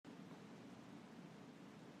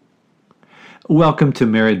Welcome to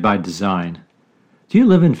Married by Design. Do you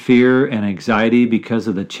live in fear and anxiety because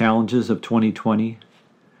of the challenges of 2020?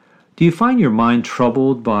 Do you find your mind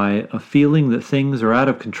troubled by a feeling that things are out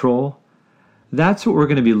of control? That's what we're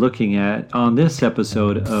going to be looking at on this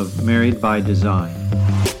episode of Married by Design.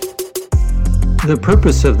 The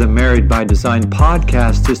purpose of the Married by Design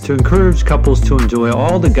podcast is to encourage couples to enjoy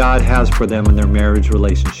all that God has for them in their marriage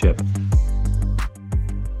relationship.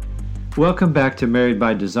 Welcome back to Married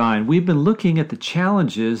by Design. We've been looking at the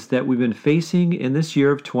challenges that we've been facing in this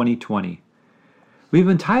year of 2020. We've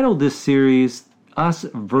entitled this series Us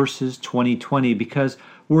versus 2020 because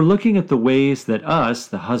we're looking at the ways that us,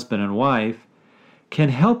 the husband and wife, can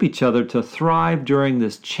help each other to thrive during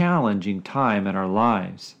this challenging time in our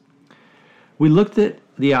lives. We looked at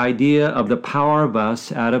the idea of the power of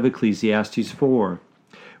us out of Ecclesiastes 4.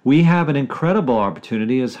 We have an incredible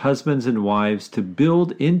opportunity as husbands and wives to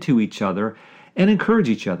build into each other and encourage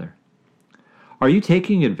each other. Are you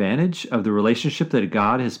taking advantage of the relationship that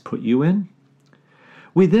God has put you in?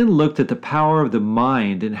 We then looked at the power of the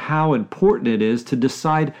mind and how important it is to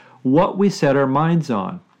decide what we set our minds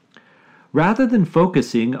on. Rather than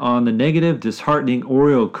focusing on the negative, disheartening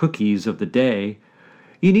Oreo cookies of the day,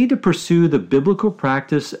 you need to pursue the biblical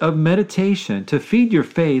practice of meditation to feed your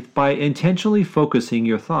faith by intentionally focusing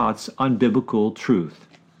your thoughts on biblical truth.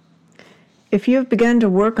 If you have begun to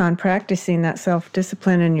work on practicing that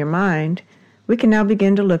self-discipline in your mind, we can now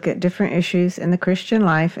begin to look at different issues in the Christian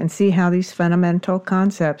life and see how these fundamental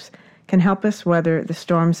concepts can help us weather the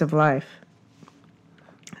storms of life.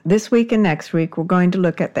 This week and next week, we're going to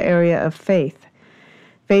look at the area of faith.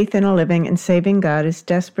 Faith in a living and saving God is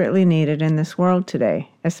desperately needed in this world today,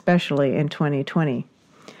 especially in 2020.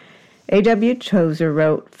 A.W. Tozer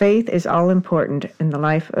wrote, "Faith is all important in the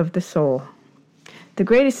life of the soul. The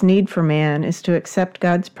greatest need for man is to accept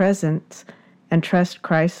God's presence and trust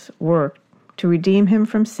Christ's work to redeem him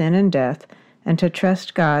from sin and death, and to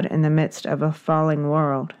trust God in the midst of a falling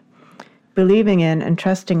world. Believing in and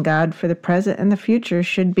trusting God for the present and the future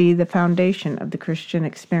should be the foundation of the Christian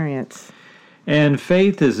experience." And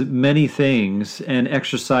faith is many things and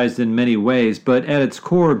exercised in many ways, but at its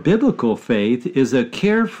core, biblical faith is a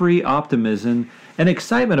carefree optimism and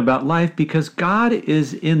excitement about life because God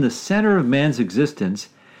is in the center of man's existence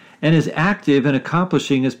and is active in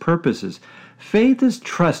accomplishing his purposes. Faith is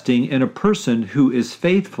trusting in a person who is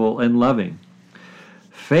faithful and loving.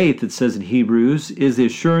 Faith, it says in Hebrews, is the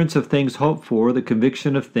assurance of things hoped for, the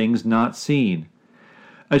conviction of things not seen.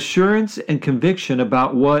 Assurance and conviction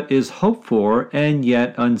about what is hoped for and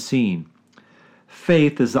yet unseen.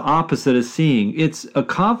 Faith is the opposite of seeing. It's a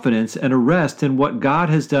confidence and a rest in what God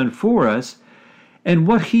has done for us and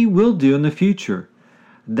what He will do in the future.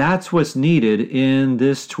 That's what's needed in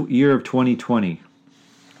this year of 2020.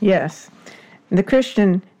 Yes, the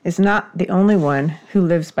Christian is not the only one who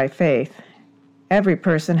lives by faith. Every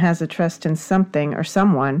person has a trust in something or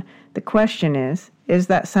someone. The question is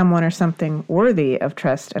that someone or something worthy of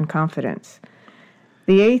trust and confidence?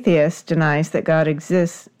 The atheist denies that God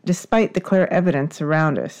exists despite the clear evidence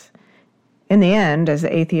around us. In the end, as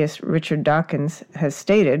the atheist Richard Dawkins has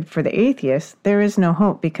stated, for the atheist, there is no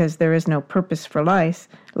hope because there is no purpose for life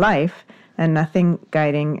and nothing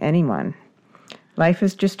guiding anyone. Life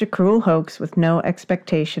is just a cruel hoax with no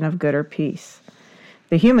expectation of good or peace.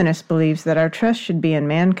 The humanist believes that our trust should be in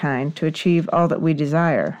mankind to achieve all that we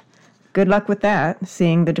desire. Good luck with that,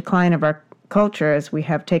 seeing the decline of our culture as we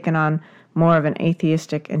have taken on more of an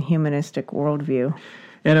atheistic and humanistic worldview.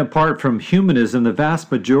 And apart from humanism, the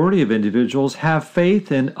vast majority of individuals have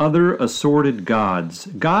faith in other assorted gods.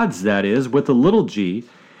 Gods, that is, with a little g,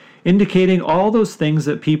 indicating all those things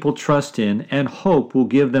that people trust in and hope will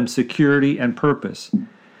give them security and purpose.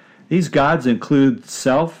 These gods include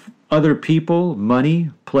self, other people,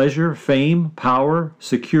 money, pleasure, fame, power,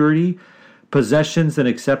 security, possessions, and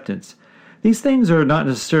acceptance. These things are not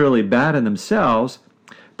necessarily bad in themselves,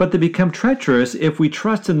 but they become treacherous if we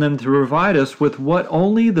trust in them to provide us with what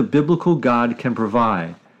only the biblical God can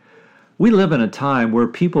provide. We live in a time where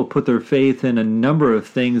people put their faith in a number of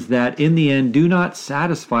things that in the end do not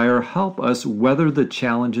satisfy or help us weather the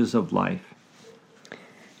challenges of life.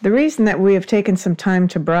 The reason that we have taken some time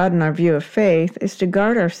to broaden our view of faith is to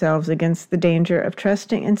guard ourselves against the danger of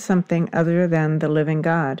trusting in something other than the living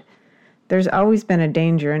God. There's always been a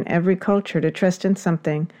danger in every culture to trust in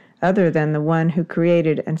something other than the one who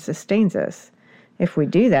created and sustains us. If we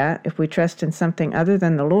do that, if we trust in something other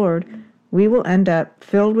than the Lord, we will end up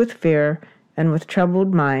filled with fear and with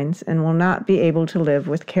troubled minds and will not be able to live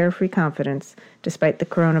with carefree confidence despite the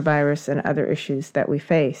coronavirus and other issues that we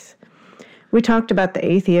face. We talked about the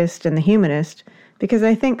atheist and the humanist. because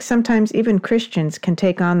I think sometimes even Christians can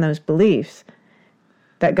take on those beliefs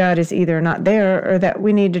that God is either not there or that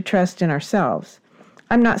we need to trust in ourselves.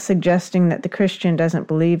 I'm not suggesting that the Christian doesn't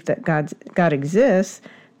believe that God exists,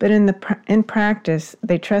 but in practice,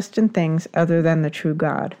 they trust in things other than the true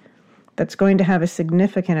God. That's going to have a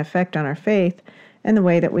significant effect on our faith and the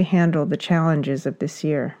way that we handle the challenges of this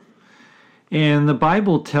year. And the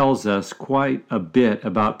Bible tells us quite a bit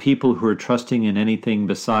about people who are trusting in anything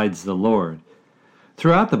besides the Lord.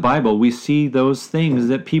 Throughout the Bible, we see those things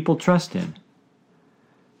that people trust in.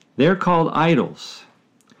 They're called idols.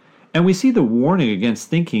 And we see the warning against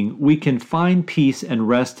thinking we can find peace and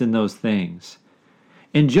rest in those things.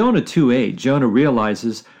 In Jonah 2:8, Jonah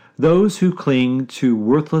realizes those who cling to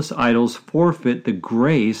worthless idols forfeit the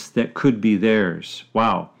grace that could be theirs.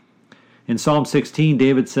 Wow. In Psalm 16,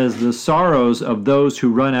 David says, the sorrows of those who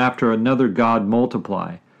run after another god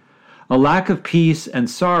multiply. A lack of peace and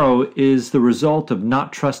sorrow is the result of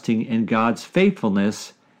not trusting in God's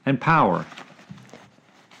faithfulness and power.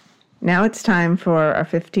 Now it's time for our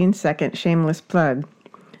 15-second shameless plug.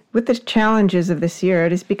 With the challenges of this year,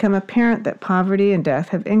 it has become apparent that poverty and death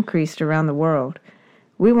have increased around the world.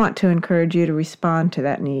 We want to encourage you to respond to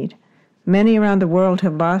that need. Many around the world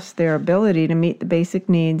have lost their ability to meet the basic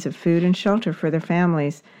needs of food and shelter for their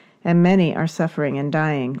families, and many are suffering and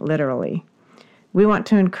dying, literally. We want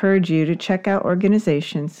to encourage you to check out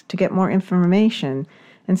organizations to get more information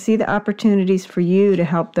and see the opportunities for you to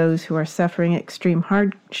help those who are suffering extreme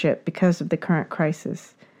hardship because of the current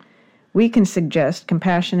crisis. We can suggest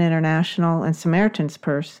Compassion International and Samaritan's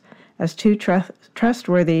Purse as two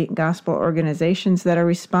trustworthy gospel organizations that are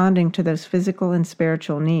responding to those physical and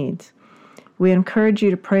spiritual needs. We encourage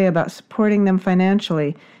you to pray about supporting them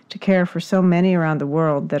financially to care for so many around the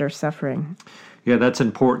world that are suffering. Yeah, that's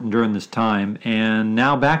important during this time. And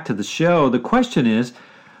now back to the show. The question is,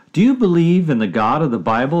 do you believe in the God of the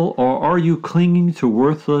Bible, or are you clinging to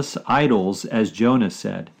worthless idols, as Jonah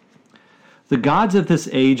said? The gods of this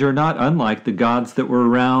age are not unlike the gods that were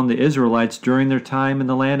around the Israelites during their time in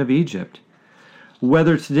the land of Egypt.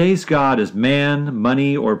 Whether today's God is man,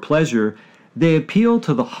 money, or pleasure, they appeal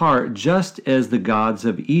to the heart just as the gods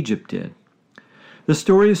of Egypt did. The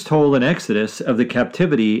story is told in Exodus of the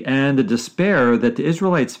captivity and the despair that the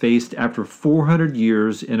Israelites faced after 400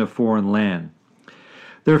 years in a foreign land.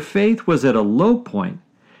 Their faith was at a low point,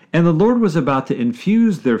 and the Lord was about to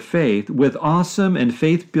infuse their faith with awesome and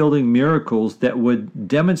faith-building miracles that would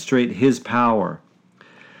demonstrate His power.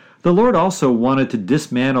 The Lord also wanted to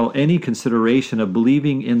dismantle any consideration of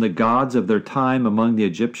believing in the gods of their time among the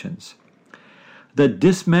Egyptians. The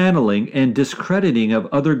dismantling and discrediting of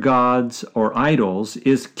other gods or idols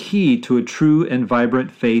is key to a true and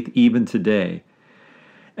vibrant faith even today.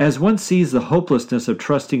 As one sees the hopelessness of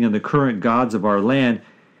trusting in the current gods of our land,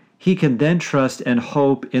 he can then trust and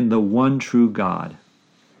hope in the one true God.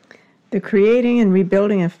 The creating and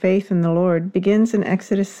rebuilding of faith in the Lord begins in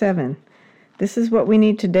Exodus 7. This is what we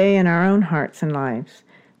need today in our own hearts and lives.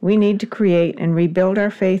 We need to create and rebuild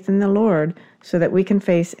our faith in the Lord so that we can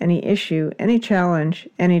face any issue, any challenge,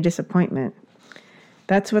 any disappointment.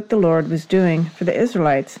 That's what the Lord was doing for the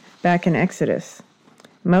Israelites back in Exodus.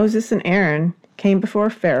 Moses and Aaron came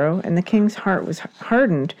before Pharaoh, and the king's heart was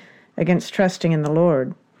hardened against trusting in the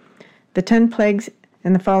Lord. The 10 plagues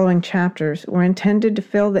in the following chapters were intended to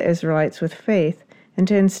fill the Israelites with faith and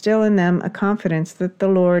to instill in them a confidence that the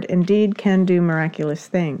Lord indeed can do miraculous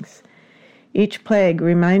things. Each plague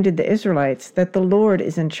reminded the Israelites that the Lord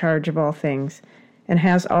is in charge of all things and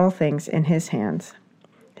has all things in His hands.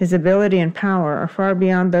 His ability and power are far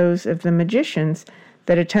beyond those of the magicians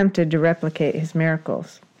that attempted to replicate His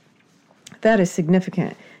miracles. That is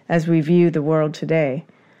significant as we view the world today.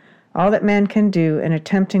 All that man can do in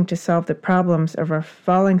attempting to solve the problems of our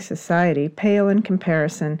falling society pale in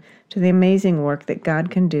comparison to the amazing work that God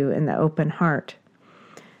can do in the open heart.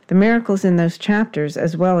 The miracles in those chapters,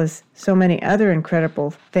 as well as so many other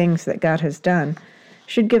incredible things that God has done,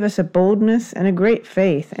 should give us a boldness and a great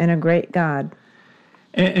faith in a great God.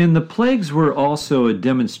 And the plagues were also a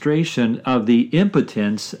demonstration of the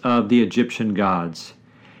impotence of the Egyptian gods.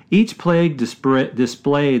 Each plague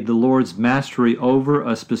displayed the Lord's mastery over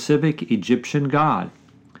a specific Egyptian god.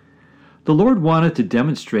 The Lord wanted to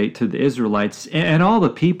demonstrate to the Israelites and all the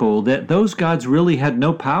people that those gods really had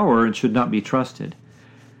no power and should not be trusted.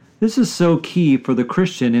 This is so key for the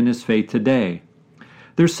Christian in his faith today.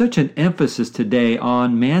 There's such an emphasis today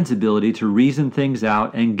on man's ability to reason things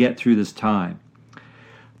out and get through this time.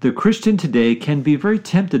 The Christian today can be very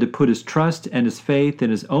tempted to put his trust and his faith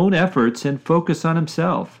in his own efforts and focus on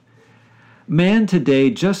himself. Man today,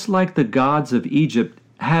 just like the gods of Egypt,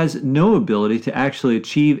 has no ability to actually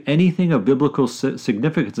achieve anything of biblical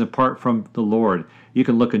significance apart from the Lord. You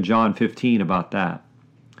can look in John 15 about that.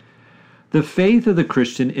 The faith of the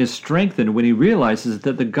Christian is strengthened when he realizes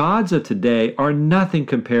that the gods of today are nothing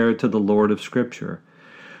compared to the Lord of Scripture.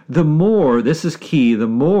 The more, this is key, the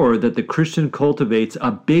more that the Christian cultivates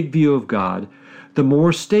a big view of God, the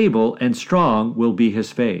more stable and strong will be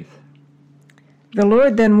his faith. The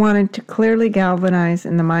Lord then wanted to clearly galvanize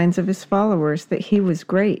in the minds of his followers that he was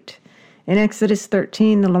great. In Exodus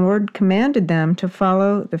 13, the Lord commanded them to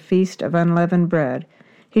follow the Feast of Unleavened Bread.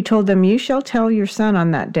 He told them, "You shall tell your son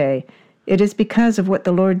on that day, 'It is because of what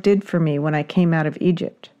the Lord did for me when I came out of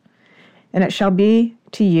Egypt.' And it shall be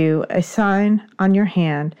to you a sign on your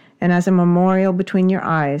hand and as a memorial between your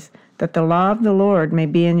eyes, that the law of the Lord may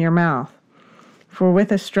be in your mouth. For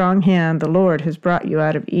with a strong hand the Lord has brought you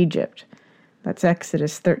out of Egypt." That's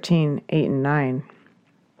Exodus 13, 8 and 9.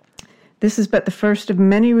 This is but the first of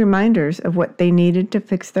many reminders of what they needed to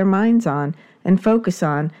fix their minds on and focus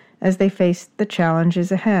on as they faced the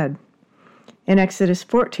challenges ahead. In Exodus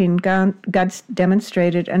 14, God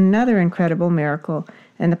demonstrated another incredible miracle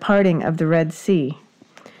in the parting of the Red Sea.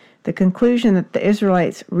 The conclusion that the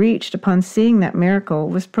Israelites reached upon seeing that miracle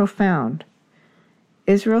was profound.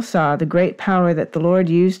 Israel saw the great power that the Lord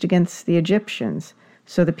used against the Egyptians,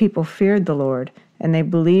 so the people feared the Lord, and they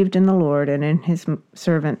believed in the Lord and in his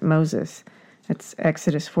servant Moses. That's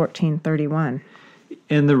Exodus 14:31.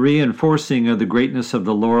 And the reinforcing of the greatness of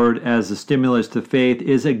the Lord as a stimulus to faith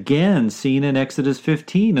is again seen in Exodus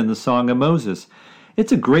 15 in the Song of Moses.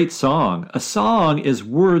 It's a great song. A song is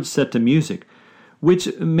words set to music,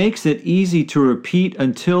 which makes it easy to repeat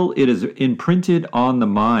until it is imprinted on the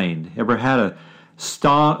mind. Ever had a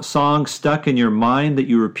song stuck in your mind that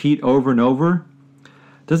you repeat over and over?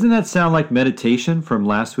 Doesn't that sound like meditation from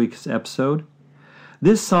last week's episode?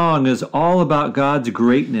 This song is all about God's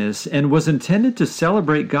greatness and was intended to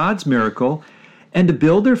celebrate God's miracle and to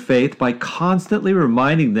build their faith by constantly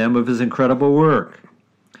reminding them of his incredible work.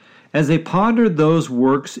 As they pondered those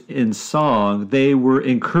works in song, they were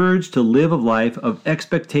encouraged to live a life of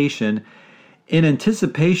expectation in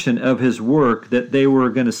anticipation of his work that they were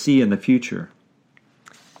going to see in the future.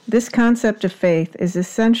 This concept of faith is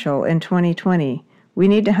essential in 2020. We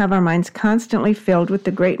need to have our minds constantly filled with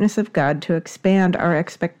the greatness of God to expand our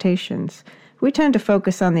expectations. We tend to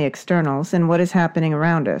focus on the externals and what is happening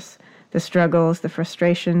around us, the struggles, the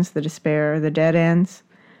frustrations, the despair, the dead ends.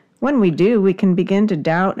 When we do, we can begin to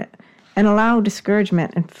doubt and allow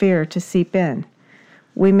discouragement and fear to seep in.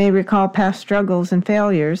 We may recall past struggles and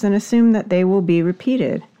failures and assume that they will be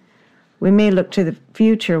repeated. We may look to the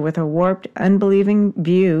future with a warped, unbelieving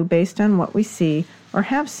view based on what we see or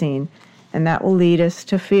have seen, and that will lead us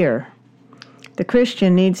to fear. The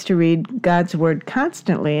Christian needs to read God's Word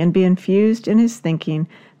constantly and be infused in his thinking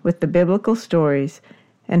with the biblical stories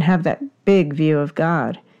and have that big view of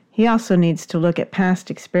God. He also needs to look at past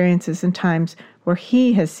experiences and times where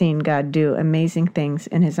he has seen God do amazing things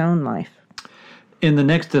in his own life. In the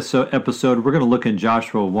next episode, we're going to look in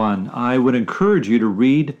Joshua 1. I would encourage you to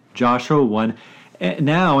read Joshua 1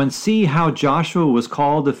 now and see how Joshua was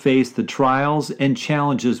called to face the trials and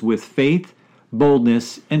challenges with faith,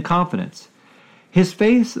 boldness, and confidence. His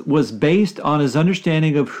faith was based on his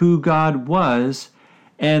understanding of who God was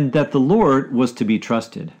and that the Lord was to be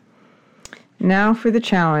trusted. Now for the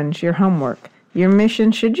challenge, your homework. Your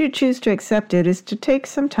mission, should you choose to accept it, is to take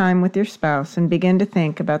some time with your spouse and begin to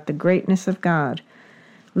think about the greatness of God.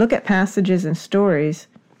 Look at passages and stories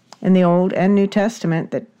in the Old and New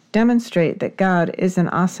Testament that demonstrate that God is an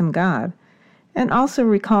awesome God, and also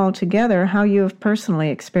recall together how you have personally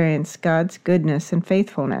experienced God's goodness and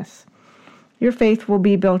faithfulness. Your faith will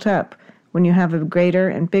be built up when you have a greater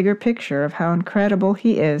and bigger picture of how incredible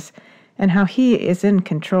He is and how He is in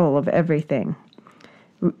control of everything.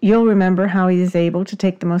 You'll remember how He is able to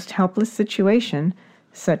take the most helpless situation,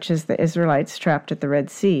 such as the Israelites trapped at the Red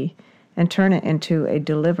Sea, and turn it into a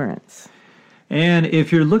deliverance. And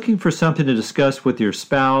if you're looking for something to discuss with your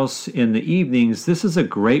spouse in the evenings, this is a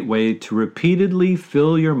great way to repeatedly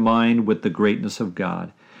fill your mind with the greatness of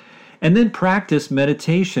God. And then practice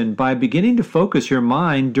meditation by beginning to focus your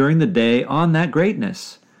mind during the day on that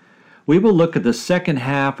greatness. We will look at the second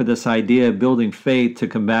half of this idea of building faith to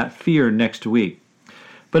combat fear next week.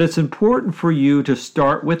 But it's important for you to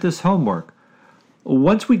start with this homework.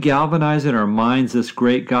 Once we galvanize in our minds this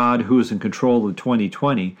great God who is in control of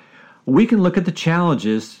 2020, we can look at the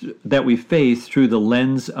challenges that we face through the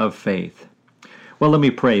lens of faith. Well, let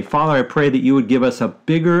me pray. Father, I pray that you would give us a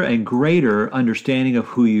bigger and greater understanding of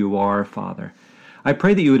who you are, Father. I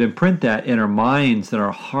pray that you would imprint that in our minds and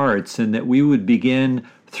our hearts, and that we would begin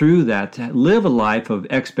through that to live a life of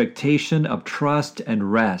expectation, of trust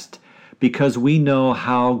and rest, because we know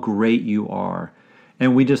how great you are.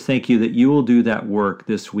 And we just thank you that you will do that work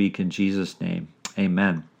this week in Jesus' name.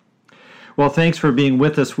 Amen. Well, thanks for being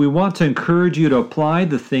with us. We want to encourage you to apply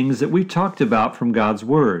the things that we've talked about from God's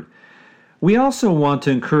Word. We also want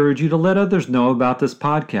to encourage you to let others know about this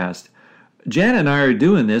podcast. Jan and I are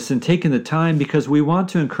doing this and taking the time because we want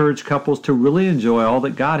to encourage couples to really enjoy all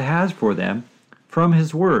that God has for them from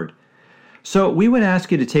His Word. So we would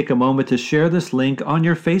ask you to take a moment to share this link on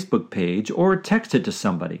your Facebook page or text it to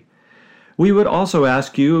somebody. We would also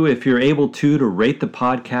ask you, if you're able to rate the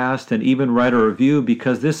podcast and even write a review,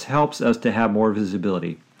 because this helps us to have more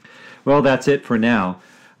visibility. Well, that's it for now.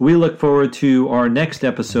 We look forward to our next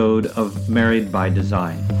episode of Married by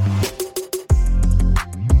Design.